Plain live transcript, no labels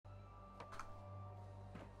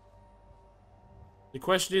The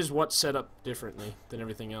question is, what's set up differently than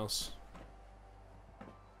everything else?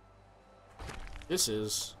 It's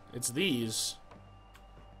these.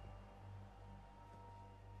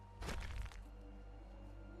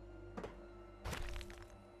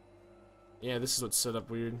 Yeah, this is what's set up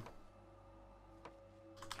weird.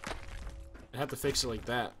 I have to fix it like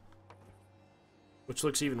that, which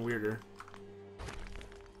looks even weirder.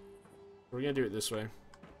 We're gonna do it this way.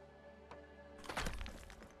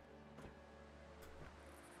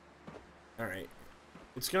 Alright.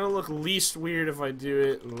 It's gonna look least weird if I do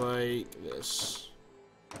it like this.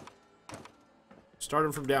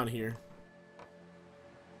 Starting from down here.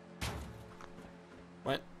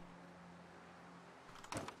 What?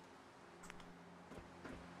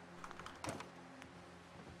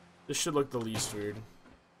 This should look the least weird.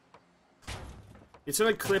 It's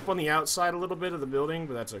gonna clip on the outside a little bit of the building,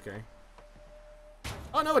 but that's okay.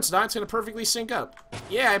 Oh no, it's not. It's gonna perfectly sync up.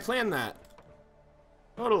 Yeah, I planned that.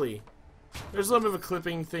 Totally. There's a little bit of a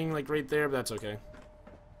clipping thing like right there, but that's okay.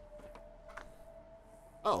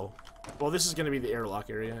 Oh. Well, this is gonna be the airlock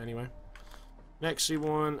area anyway. Next, we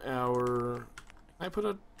want our... Can I put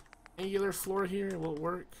a angular floor here? Will it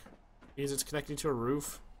work? Because it's connected to a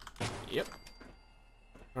roof. Yep.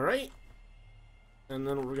 Alright. And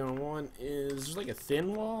then what we're gonna want is just like a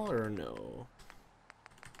thin wall or no?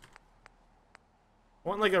 I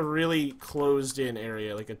want like a really closed in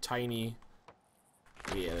area, like a tiny,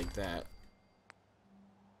 yeah, like that.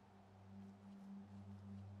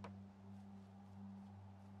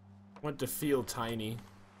 I want it to feel tiny.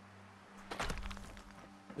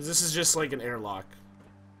 Because this is just like an airlock.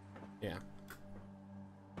 Yeah.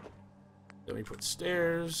 Then we put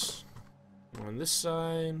stairs on this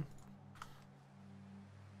side.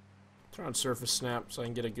 Turn on surface snap so I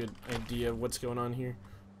can get a good idea of what's going on here.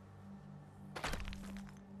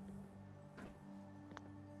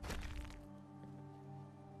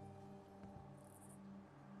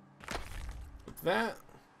 Like that.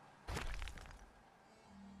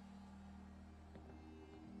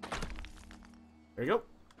 There you go.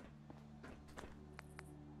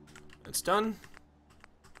 That's done.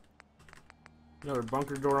 Another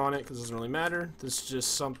bunker door on it because it doesn't really matter. This is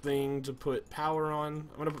just something to put power on.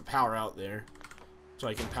 I'm gonna put power out there so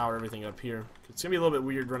I can power everything up here. It's gonna be a little bit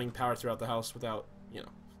weird running power throughout the house without, you know.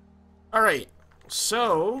 Alright,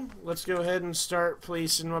 so let's go ahead and start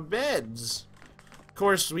placing my beds. Of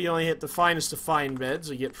course, we only hit the finest of fine beds.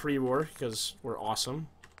 We get pre-war because we're awesome.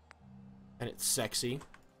 And it's sexy.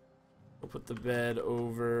 We'll put the bed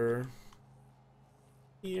over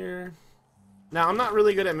here. Now, I'm not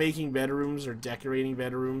really good at making bedrooms or decorating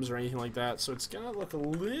bedrooms or anything like that, so it's gonna look a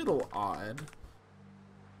little odd.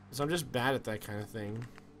 Because I'm just bad at that kind of thing.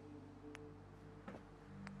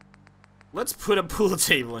 Let's put a pool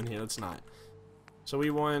table in here. Let's not. So we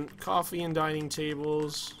want coffee and dining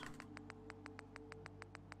tables.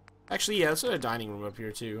 Actually, yeah, let's put a dining room up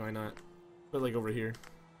here, too. Why not? Put, like, over here.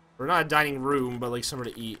 Or not a dining room, but, like, somewhere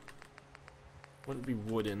to eat. Want it to be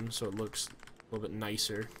wooden, so it looks a little bit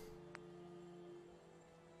nicer.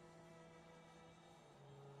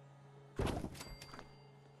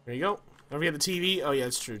 There you go. Don't forget the TV. Oh, yeah,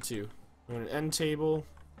 that's true, too. We want an end table.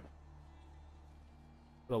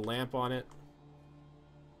 Put a lamp on it.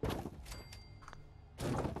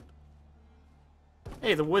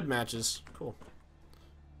 Hey, the wood matches. Cool.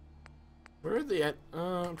 Where are the...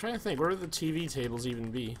 I'm trying to think. Where would the TV tables even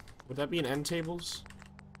be? Would that be in end tables?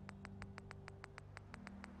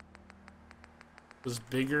 Those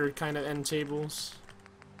bigger kind of end tables?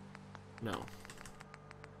 No.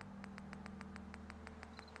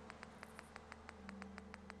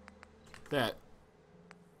 That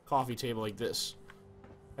coffee table like this.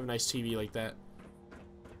 Have a nice TV like that.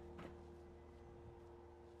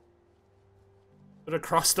 Put it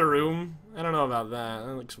across the room? I don't know about that.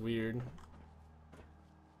 That looks weird.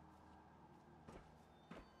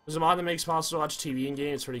 There's a mod that makes it possible to watch TV in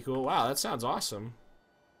game. It's pretty cool. Wow, that sounds awesome.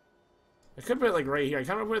 I could put it like right here. I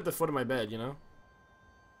kind of put it at the foot of my bed, you know?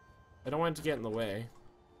 I don't want it to get in the way.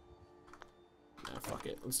 Nah, fuck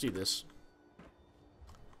it. Let's do this.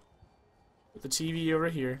 Put the TV over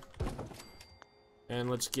here. And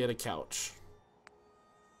let's get a couch.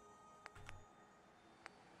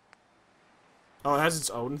 Oh, it has its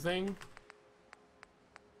own thing?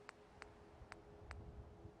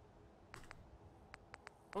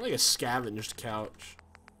 I want like a scavenged couch.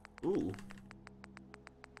 Ooh.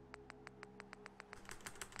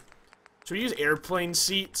 Should we use airplane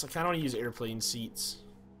seats? I kind of want to use airplane seats.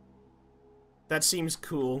 That seems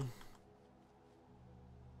cool.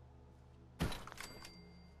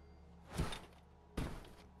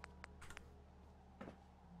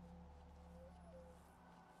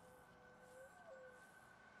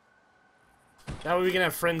 That way we can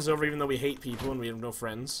have friends over even though we hate people and we have no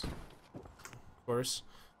friends. Of course.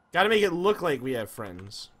 Gotta make it look like we have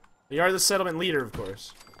friends. We are the settlement leader, of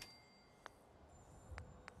course.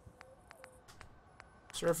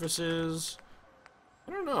 Surfaces.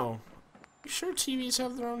 I don't know. You sure TVs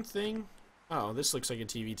have their own thing? Oh, this looks like a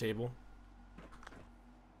TV table.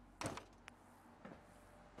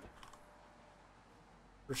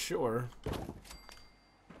 For sure.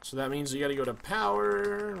 So that means you gotta go to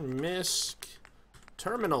power, MISC,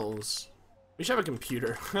 terminals. We should have a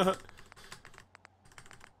computer.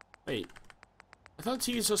 Wait. I thought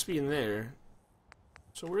the TV was supposed to be in there.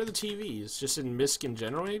 So where are the TVs? Just in MISC in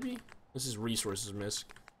general, maybe? This is resources MISC.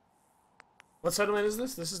 What settlement is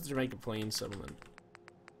this? This is Jamaica Plains settlement.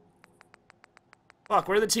 Fuck,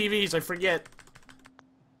 where are the TVs? I forget.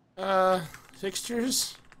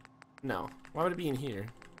 Fixtures? No. Why would it be in here?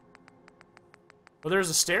 Well,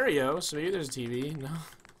 there's a stereo, so maybe there's a TV. No.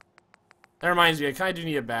 That reminds me, I kinda do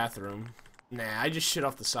need a bathroom. Nah, I just shit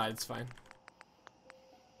off the side, it's fine.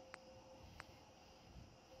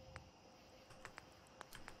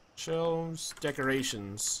 Shelves,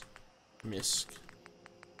 decorations, MISC.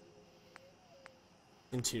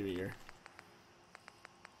 Interior.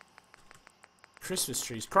 Christmas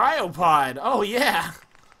trees. Cryopod! Oh, yeah!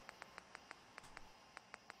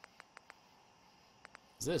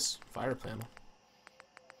 What's this? Fire panel.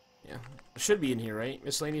 Yeah. It should be in here, right?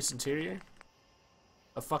 Miscellaneous interior?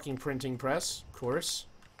 A fucking printing press, of course.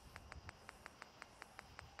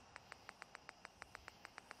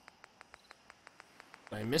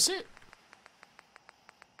 Did I miss it?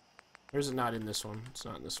 Or is it not in this one? It's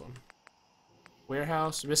not in this one.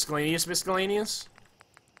 Warehouse, miscellaneous, miscellaneous?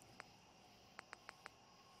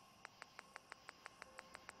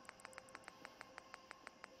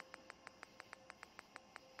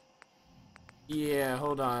 Yeah,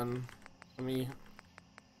 hold on. Let me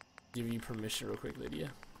give you permission real quick, Lydia.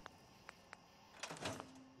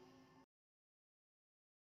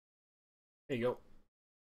 There you go.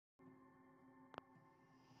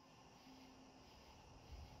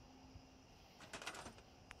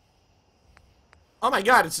 Oh my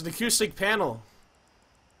god, it's an acoustic panel.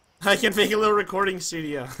 I can make a little recording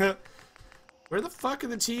studio. Where the fuck are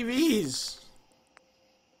the TVs?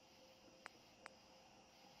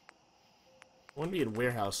 Wouldn't be in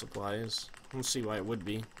warehouse supplies. I don't see why it would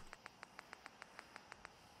be.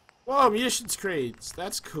 Whoa, munitions crates.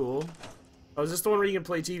 That's cool. Oh, is this the one where you can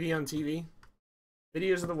play TV on TV?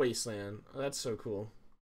 Videos of the Wasteland. Oh, that's so cool.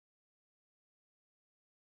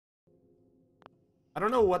 I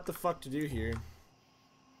don't know what the fuck to do here.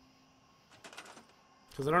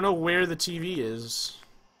 Because I don't know where the TV is.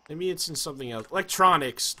 Maybe it's in something else.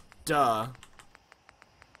 Electronics. Duh.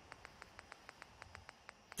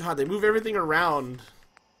 God, they move everything around.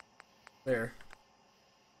 There.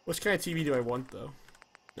 Which kind of TV do I want, though?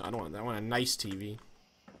 No, I don't want that. I want a nice TV.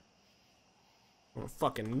 I want a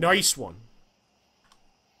fucking nice one.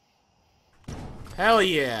 Hell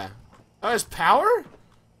yeah. Oh, it has power?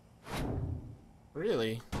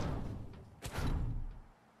 Really?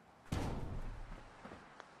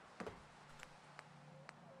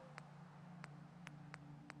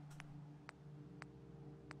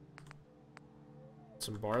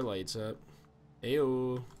 Some bar lights up.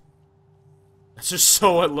 Ayo. That's just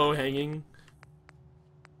so low hanging.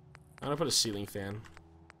 I'm gonna put a ceiling fan.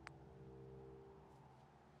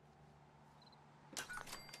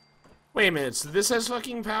 Wait a minute, so this has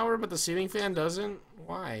fucking power, but the ceiling fan doesn't?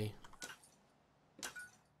 Why? I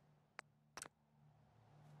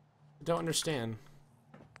don't understand.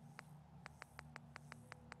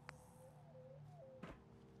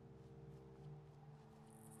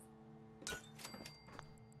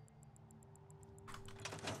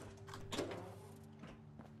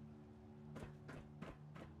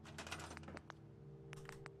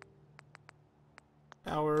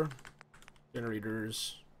 Power.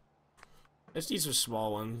 Generators. I just need some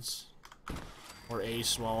small ones. Or a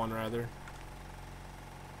small one, rather.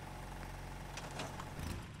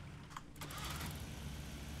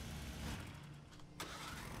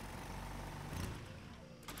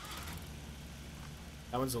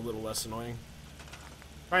 That one's a little less annoying.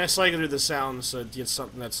 Trying to cycle through the sounds so it gets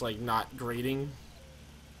something that's, like, not grating.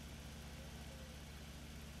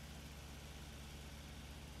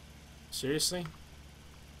 Seriously?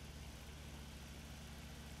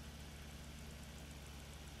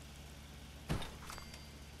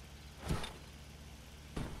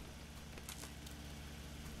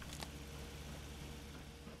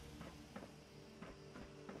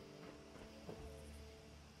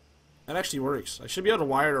 That actually works. I should be able to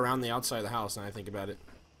wire it around the outside of the house now I think about it.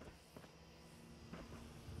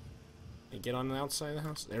 Get on the outside of the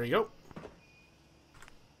house. There we go.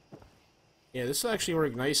 Yeah, this will actually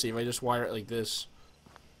work nicely if I just wire it like this.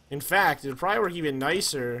 In fact, it'd probably work even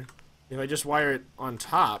nicer if I just wire it on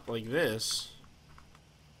top like this.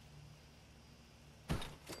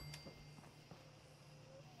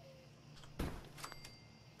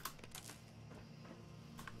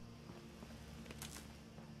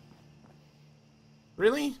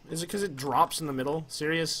 Really? Is it because it drops in the middle?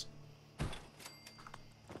 Serious?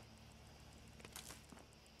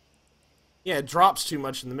 Yeah, it drops too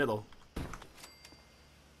much in the middle.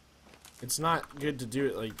 It's not good to do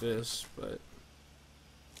it like this, but...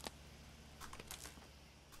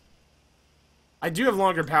 I do have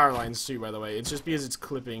longer power lines too, by the way. It's just because it's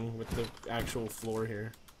clipping with the actual floor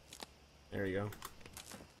here. There you go.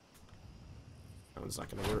 That one's not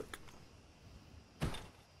gonna work.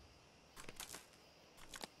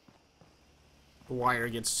 The wire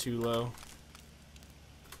gets too low.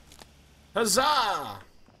 Huzzah!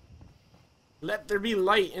 Let there be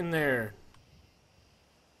light in there.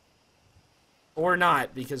 Or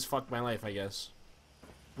not, because fuck my life, I guess.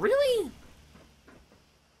 Really?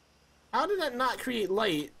 How did that not create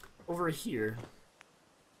light over here?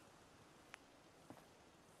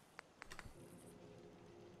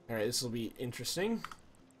 Alright, this will be interesting.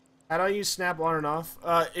 How do I use snap on and off?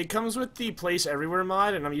 It comes with the place everywhere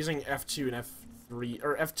mod, and I'm using F2 and F3,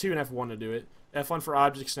 or F2 and F1 to do it. F1 for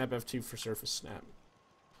object snap, F2 for surface snap.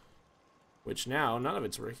 Which now, none of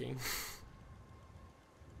it's working.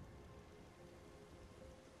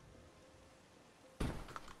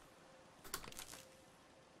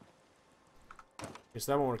 Guess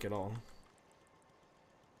that won't work at all.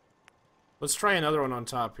 Let's try another one on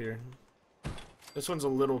top here. This one's a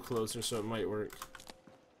little closer, so it might work.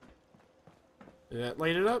 Did that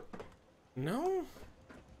light it up? No?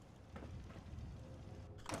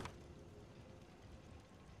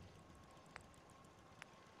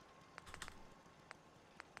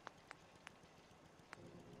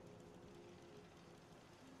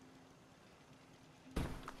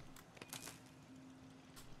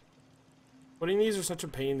 Putting these are such a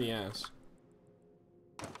pain in the ass.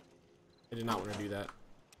 I did not want to do that.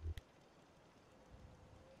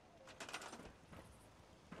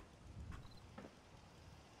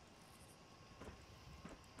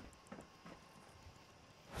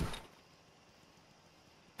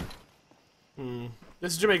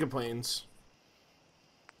 This is Jamaica Plains.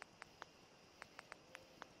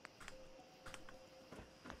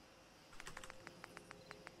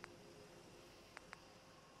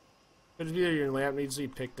 Could it be that your lamp needs to be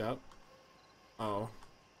picked up? Oh.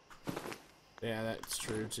 Yeah, that's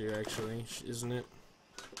true too, actually, isn't it?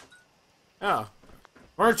 Oh.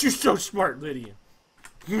 Aren't you so smart, Lydia?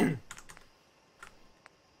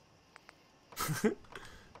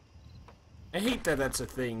 I hate that that's a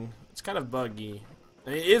thing. It's kind of buggy.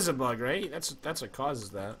 And it is a bug, right? That's what causes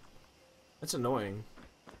that. That's annoying.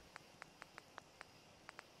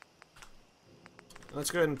 Let's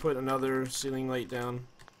go ahead and put another ceiling light down.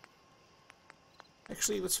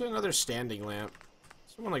 Actually, let's put another standing lamp.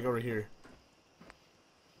 Someone like over here.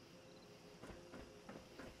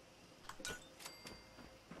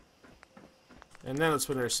 And then let's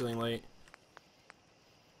put our ceiling light.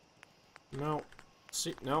 No.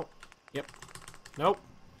 See, no. Yep. Nope.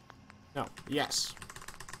 No. Yes.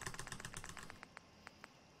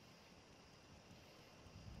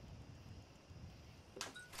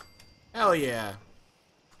 Hell yeah.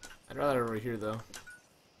 I'd rather over here though.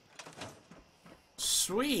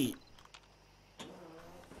 Sweet.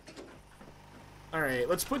 Alright,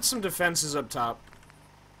 let's put some defenses up top.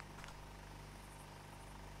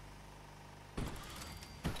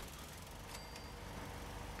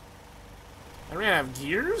 I ran out of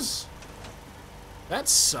gears? That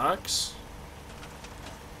sucks.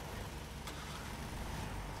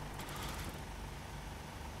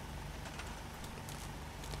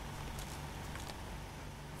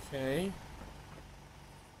 Okay.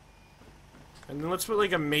 And then let's put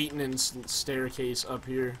like a maintenance staircase up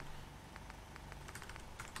here.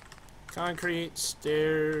 Concrete,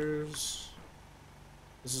 stairs.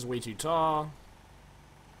 This is way too tall.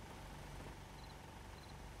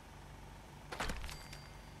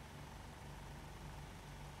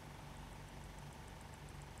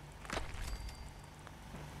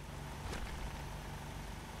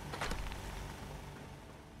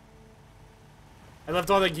 I left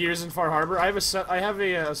all the gears in Far Harbor. I have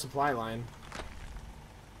a supply line,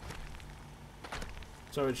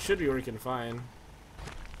 so it should be working fine.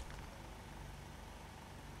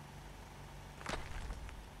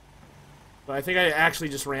 But I think I actually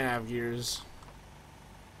just ran out of gears.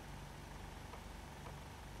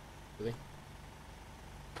 Really?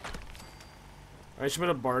 I should put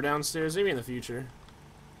a bar downstairs, maybe in the future.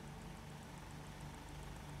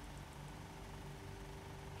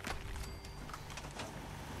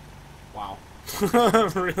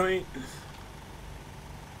 Really?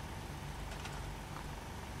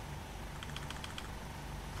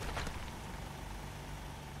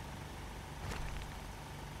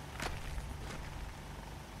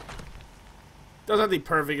 Doesn't have the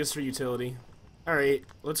perfectest for utility. Alright,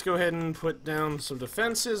 let's go ahead and put down some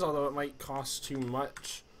defenses, although it might cost too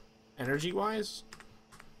much energy-wise.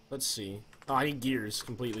 Let's see. Oh, I need gears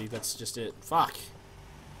completely. That's just it. Fuck.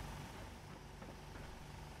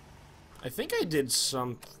 I think I did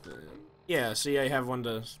something. Yeah, see, I have one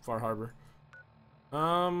to Far Harbor.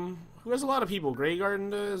 Who has a lot of people? Grey Garden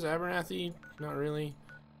does? Abernathy? Not really.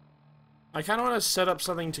 I kind of want to set up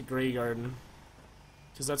something to Grey Garden.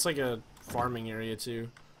 Because that's like a farming area, too.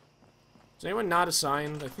 Is anyone not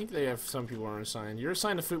assigned? I think they have some people aren't assigned. You're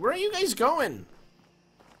assigned to food. Where are you guys going?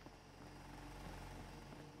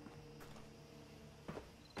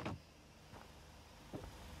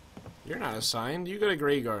 You're not assigned. You go to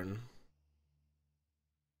Grey Garden.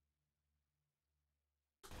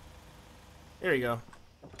 There you go.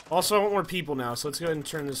 Also, I want more people now, so let's go ahead and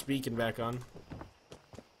turn this beacon back on.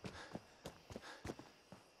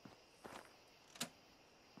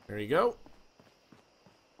 There you go.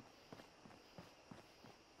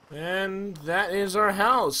 And that is our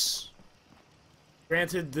house.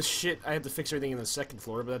 Granted, this shit, I have to fix everything in the second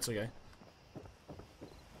floor, but that's okay.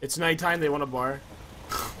 It's nighttime, they want a bar.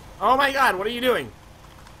 Oh my god, what are you doing?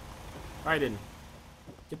 Raiden.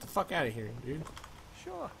 Get the fuck out of here, dude.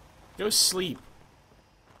 Sure. Go sleep.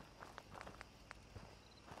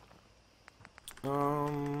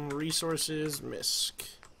 Resources, misc.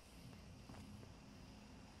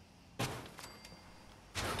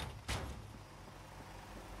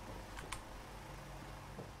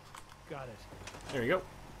 Got it. There you go.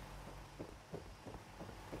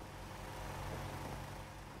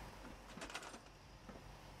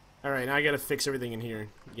 Alright, now I gotta fix everything in here.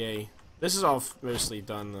 Yay. This is all mostly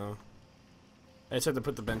done, though. I just have to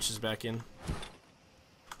put the benches back in.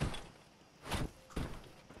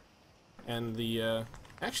 And the,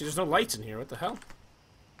 actually, there's no lights in here. What the hell?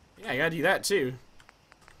 Yeah, I gotta do that, too.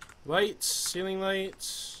 Lights, ceiling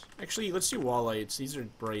lights. Actually, let's do wall lights. These are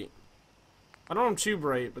bright. I don't want them too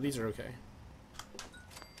bright, but these are okay.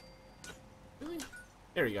 Really?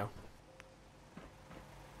 There we go.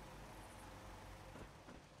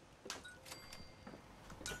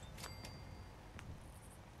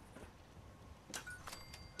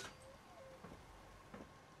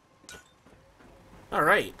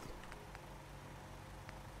 Alright.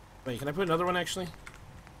 Wait, can I put another one, actually?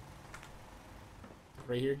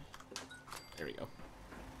 Right here? There we go.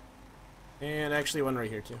 And actually one right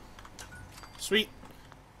here, too. Sweet.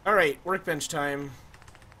 Alright, workbench time.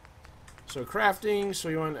 So crafting, so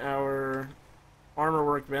we want our armor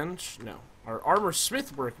workbench. No, our armor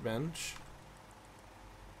smith workbench.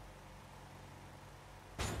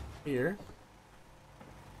 Here.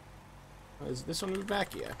 Is this one moved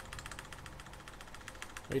back? Yeah.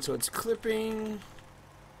 Wait, so it's clipping.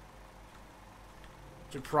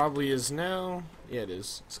 Which it probably is now. Yeah, it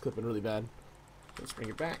is. It's clipping really bad. Let's bring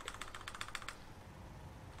it back.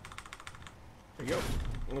 There we go.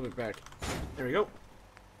 A little bit back. There we go.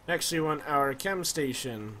 Next, we want our chem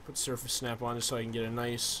station. Put surface snap on just so I can get a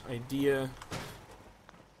nice idea.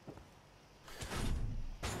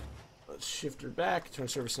 Let's shift her back. Turn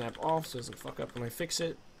surface snap off so it doesn't fuck up when I fix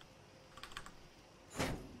it.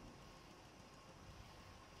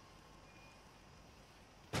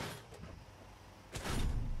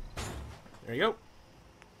 There you go.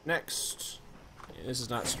 Next. Yeah, this is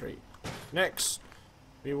not straight. Next,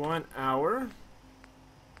 we want our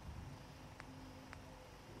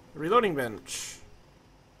reloading bench.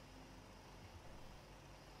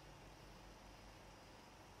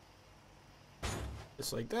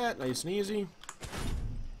 Just like that, nice and easy.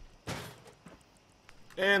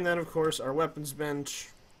 And then, of course, our weapons bench.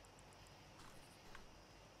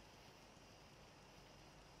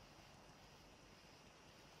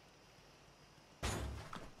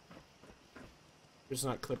 It's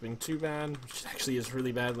not clipping too bad, which actually is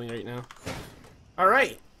really badly right now.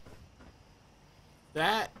 Alright.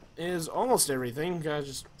 That is almost everything. Gotta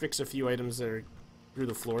just fix a few items that are through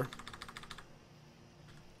the floor.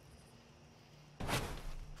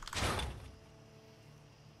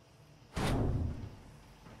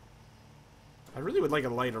 I really would like a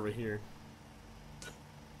light over here.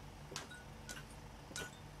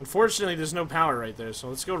 Unfortunately, there's no power right there, so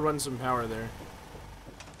let's go run some power there.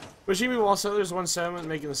 Wishing we wall settlers 1/7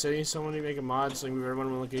 making the city. Someone to make a mod so we move everyone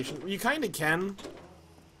to one location. You kind of can.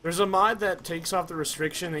 There's a mod that takes off the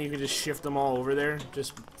restriction and you can just shift them all over there,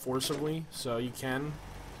 just forcibly. So you can.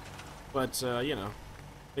 But, you know,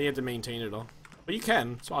 you have to maintain it all. But you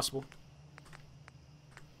can. It's possible.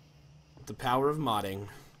 the power of modding.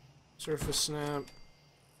 Surface snap.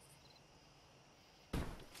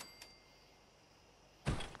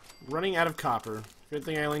 Running out of copper. Good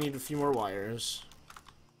thing I only need a few more wires.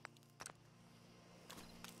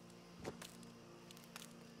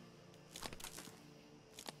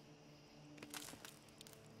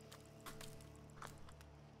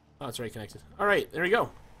 Oh, it's already connected. Alright, there we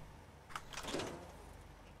go.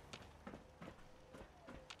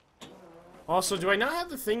 Also, do I not have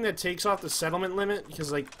the thing that takes off the settlement limit?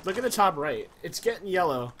 Because, like, look at the top right. It's getting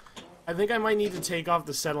yellow. I think I might need to take off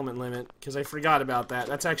the settlement limit, because I forgot about that.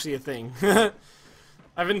 That's actually a thing.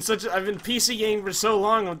 I've been PC gaming for so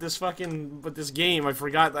long with this game, I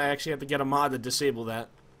forgot that I actually have to get a mod to disable that.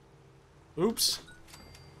 Oops.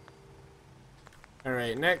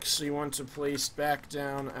 Alright, next we want to place back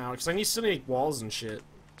down out, because I need to make walls and shit.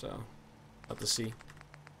 So, I'll have to see.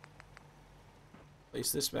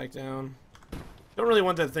 Place this back down. Don't really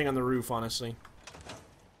want that thing on the roof, honestly.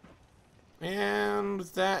 And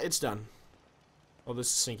with that, it's done. Oh, this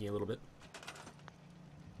is sinking a little bit.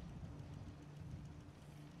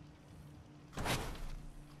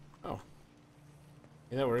 Oh.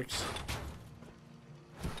 Yeah, that works.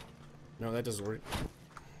 No, that doesn't work.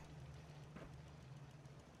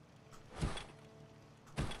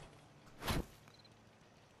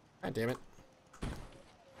 God damn it.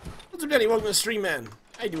 What's up, Daddy? Welcome to the stream, man.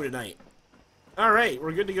 How you doing tonight? Alright,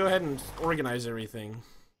 we're good to go ahead and organize everything.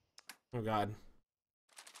 Oh god.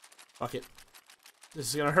 Fuck it. This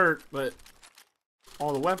is gonna hurt, but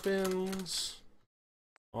all the weapons,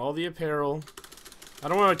 all the apparel. I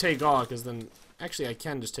don't want to take all, because then actually I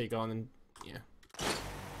can just take on and yeah.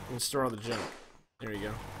 And store all the junk. There we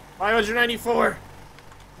go. 594!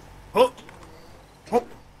 Hope! Hope!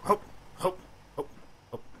 Hope! Hope! Hope!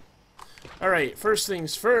 Hope! Alright, first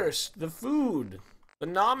things first. The food. The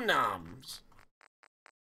nom-noms.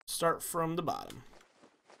 Start from the bottom.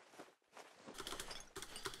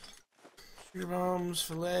 Sugar bombs,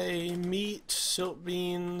 filet, meat, silt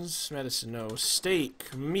beans, medicine, no,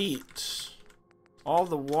 steak, meat, all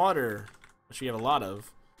the water, which we have a lot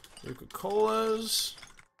of, Nuka-Colas,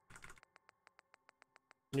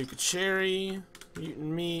 Nuka Cherry,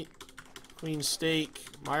 mutant meat, queen steak,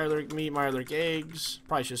 Mirelurk meat, Mirelurk eggs,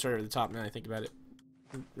 probably should start at the top now that I think about it,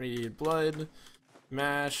 radiated blood,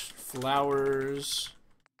 mash, flowers,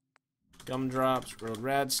 gumdrops, grilled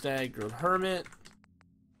radstag, grilled hermit,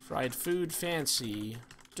 fried food fancy,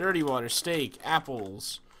 dirty water, steak,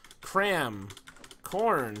 apples, cram,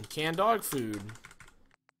 corn, canned dog food,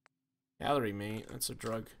 calorie meat, that's a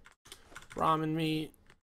drug, ramen meat,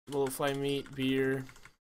 butterfly meat, beer.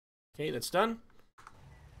 Okay, that's done.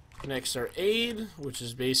 Next our aid, which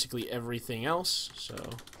is basically everything else, so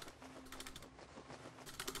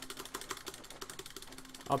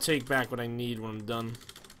I'll take back what I need when I'm done.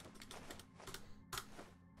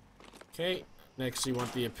 Okay. Next, you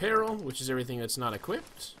want the apparel, which is everything that's not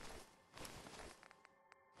equipped.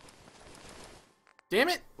 Damn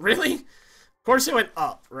it! Really? Of course it went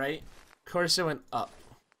up, right? Of course it went up.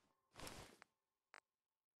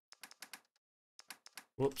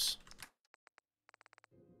 Whoops.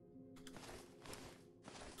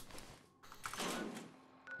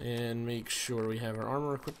 And make sure we have our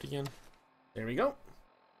armor equipped again. There we go.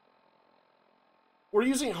 We're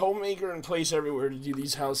using Homemaker in place everywhere to do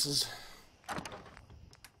these houses.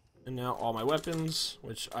 And now all my weapons,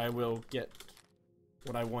 which I will get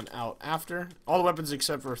what I want out after. All the weapons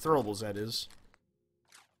except for throwables, that is.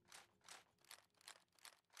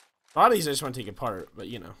 A lot of these I just want to take apart, but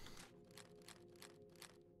you know.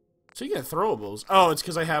 So you get throwables. Oh, it's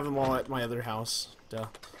because I have them all at my other house. Duh.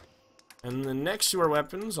 And then next to our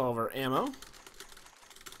weapons, all of our ammo.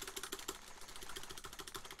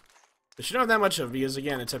 Which you don't have that much of because,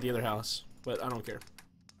 again, it's at the other house. But I don't care.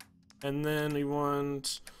 And then we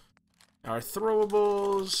want our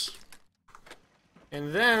throwables.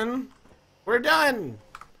 And then we're done!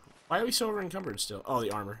 Why are we so over encumbered still? Oh,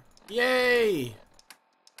 the armor. Yay!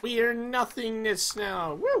 We are nothingness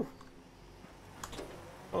now! Woo!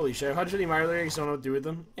 Holy shit, 150 Mirelurk eggs, don't know what to do with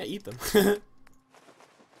them. Yeah, eat them.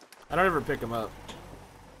 I don't ever pick them up.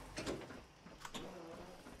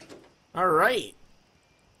 Alright.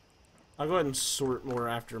 I'll go ahead and sort more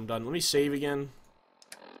after I'm done. Let me save again.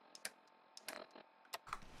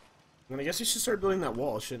 And I guess we should start building that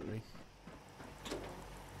wall, shouldn't we?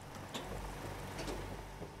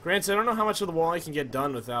 Granted, I don't know how much of the wall I can get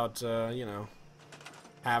done without, you know,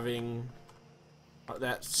 having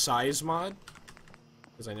that size mod.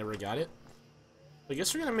 Because I never got it. I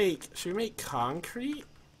guess we're gonna make... Should we make concrete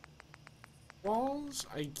walls?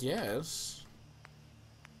 I guess.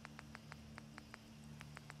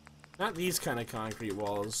 Not these kind of concrete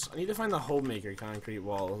walls. I need to find the homemaker concrete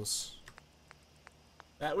walls.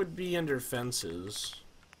 That would be under fences.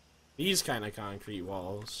 These kind of concrete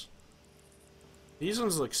walls. These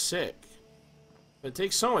ones look sick. It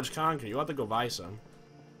takes so much concrete. You'll have to go buy some.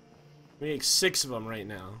 We make 6 of them right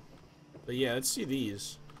now. But yeah, let's see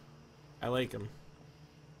these. I like them.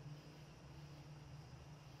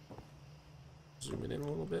 Zoom it in a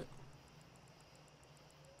little bit.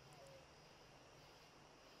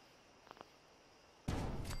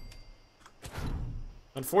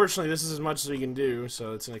 Unfortunately, this is as much as we can do,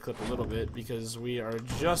 so it's going to clip a little bit because we are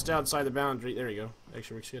just outside the boundary. There we go.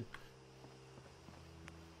 Actually works good.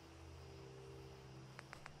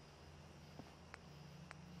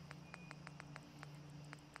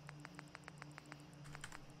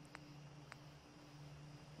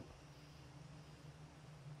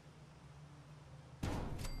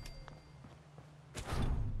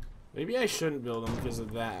 Maybe I shouldn't build them because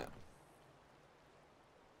of that.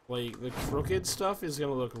 Like, the crooked stuff is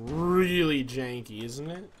gonna look really janky,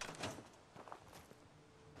 isn't it?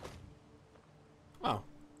 Oh,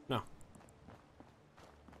 no.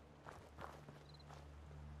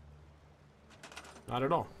 Not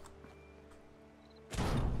at all.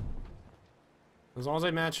 As long as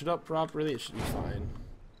I match it up properly, it should be fine.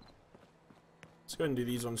 Let's go ahead and do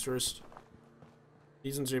these ones first.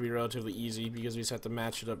 These ones are gonna be relatively easy because we just have to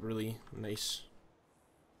match it up really nice.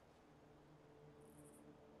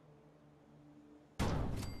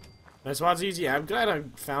 That spot's easy. I'm glad I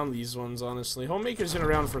found these ones, honestly. Homemaker's been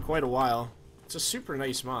around for quite a while. It's a super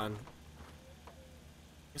nice mod.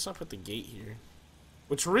 Guess I'll put the gate here.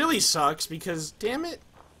 Which really sucks because, damn it.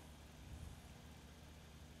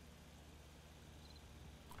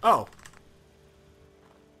 Oh.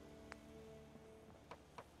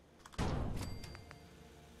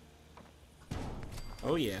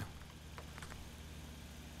 Oh yeah.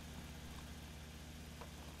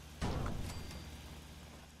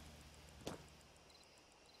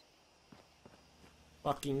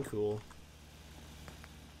 Fucking cool.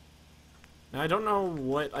 Now I don't know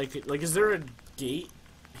what I could, like, is there a gate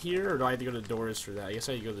here or do I have to go to doors for that? I guess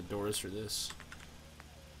I have to go to doors for this.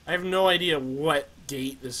 I have no idea what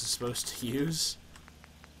gate this is supposed to use.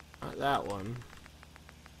 Not that one.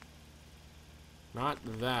 Not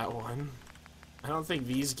that one. I don't think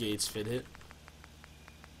these gates fit it.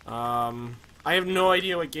 I have no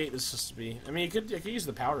idea what gate this is supposed to be. I mean, I could use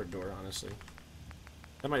the powered door, honestly.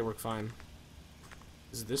 That might work fine.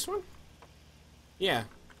 Is it this one? Yeah.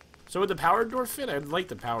 So would the powered door fit? I'd like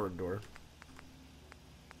the powered door.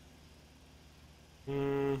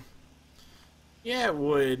 Yeah, it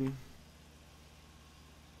would.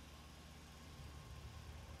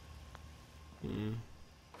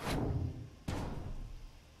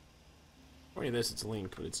 According to this, it's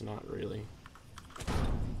linked, but it's not really.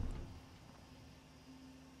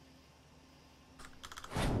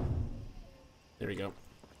 There we go.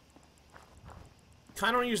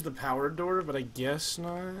 Kind of want to use the powered door, but I guess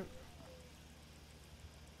not.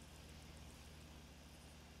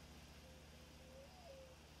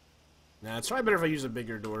 Nah, it's probably better if I use a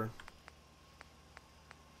bigger door.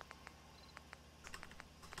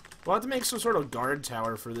 We'll have to make some sort of guard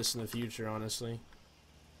tower for this in the future, honestly.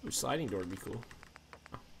 Ooh, sliding door would be cool.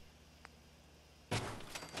 Oh.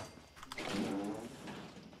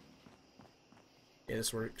 Yeah,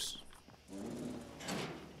 this works.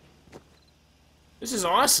 This is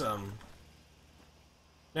awesome!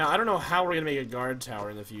 Now, I don't know how we're gonna make a guard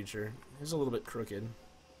tower in the future. It's a little bit crooked.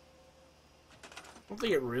 I don't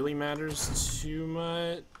think it really matters too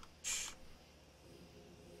much.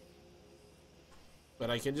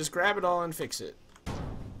 But I can just grab it all and fix it.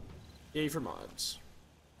 Yay for mods.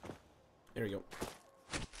 There we go.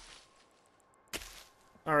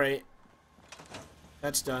 Alright.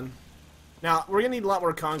 That's done. Now, we're gonna need a lot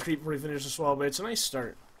more concrete before we finish this wall, but it's a nice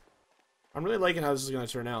start. I'm really liking how this is gonna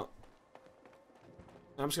turn out.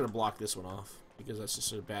 I'm just gonna block this one off, because that's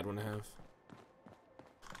just a bad one to have.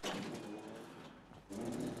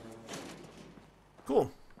 Cool.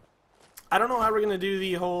 I don't know how we're gonna do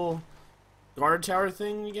the whole guard tower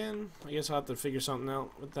thing again. I guess I'll have to figure something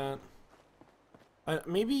out with that.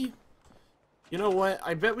 Maybe... You know what?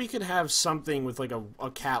 I bet we could have something with like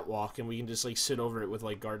a catwalk and we can just like sit over it with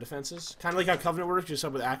like guard defenses. Kind of like how Covenant works, just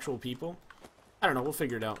up with actual people. I don't know, we'll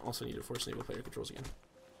figure it out. Also need to force enable player controls again.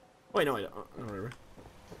 Wait, no, I don't remember.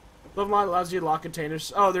 Love mod allows you to lock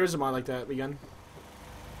containers. Oh, there is a mod like that again.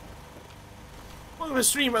 Welcome to the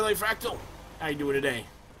stream, by the way, Fractal. How you doing today?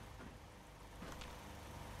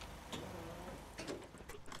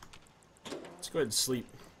 Let's go ahead and sleep.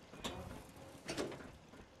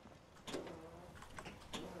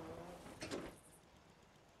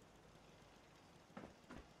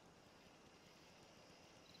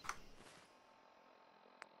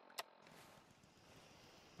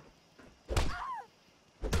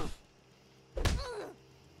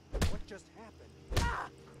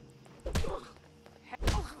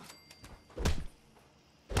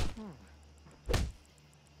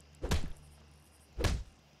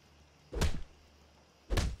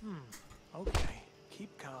 Okay,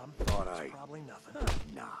 keep calm. Thought It's probably nothing.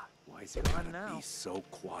 Nah. Why is it Gone gotta now. be so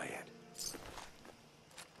quiet?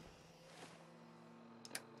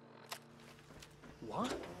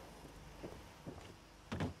 What?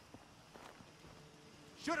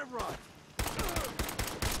 Should have run.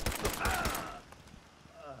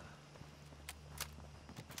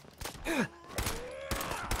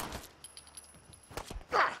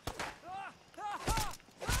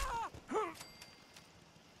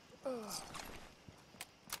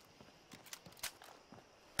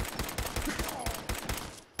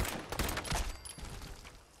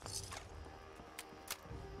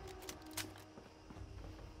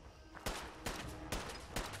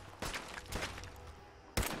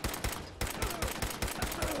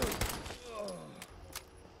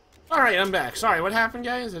 Alright, I'm back. Sorry, what happened,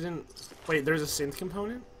 guys? I didn't... Wait, there's a synth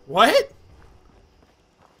component? What?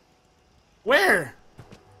 Where?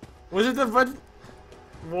 Was it the...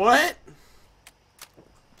 What?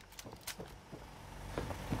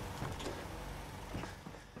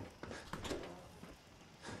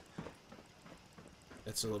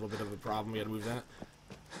 That's a little bit of a problem. We gotta move that.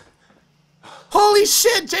 Holy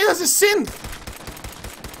shit! Jayla's a synth!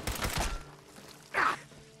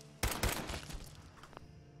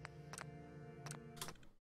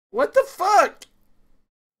 What the fuck?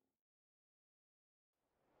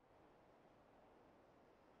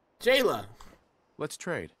 Jayla. Let's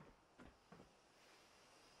trade.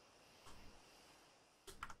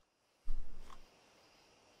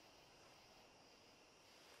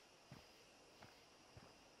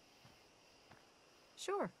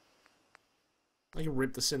 Sure. I can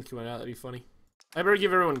rip the synth coming out, that'd be funny. I better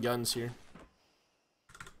give everyone guns here.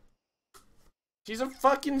 She's a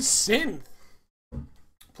fucking synth!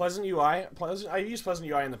 Pleasant UI. I've used Pleasant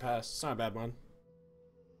UI in the past. It's not a bad one.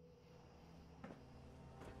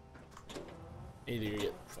 I need to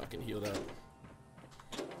get fucking healed up.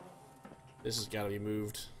 This has got to be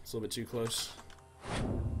moved. It's a little bit too close.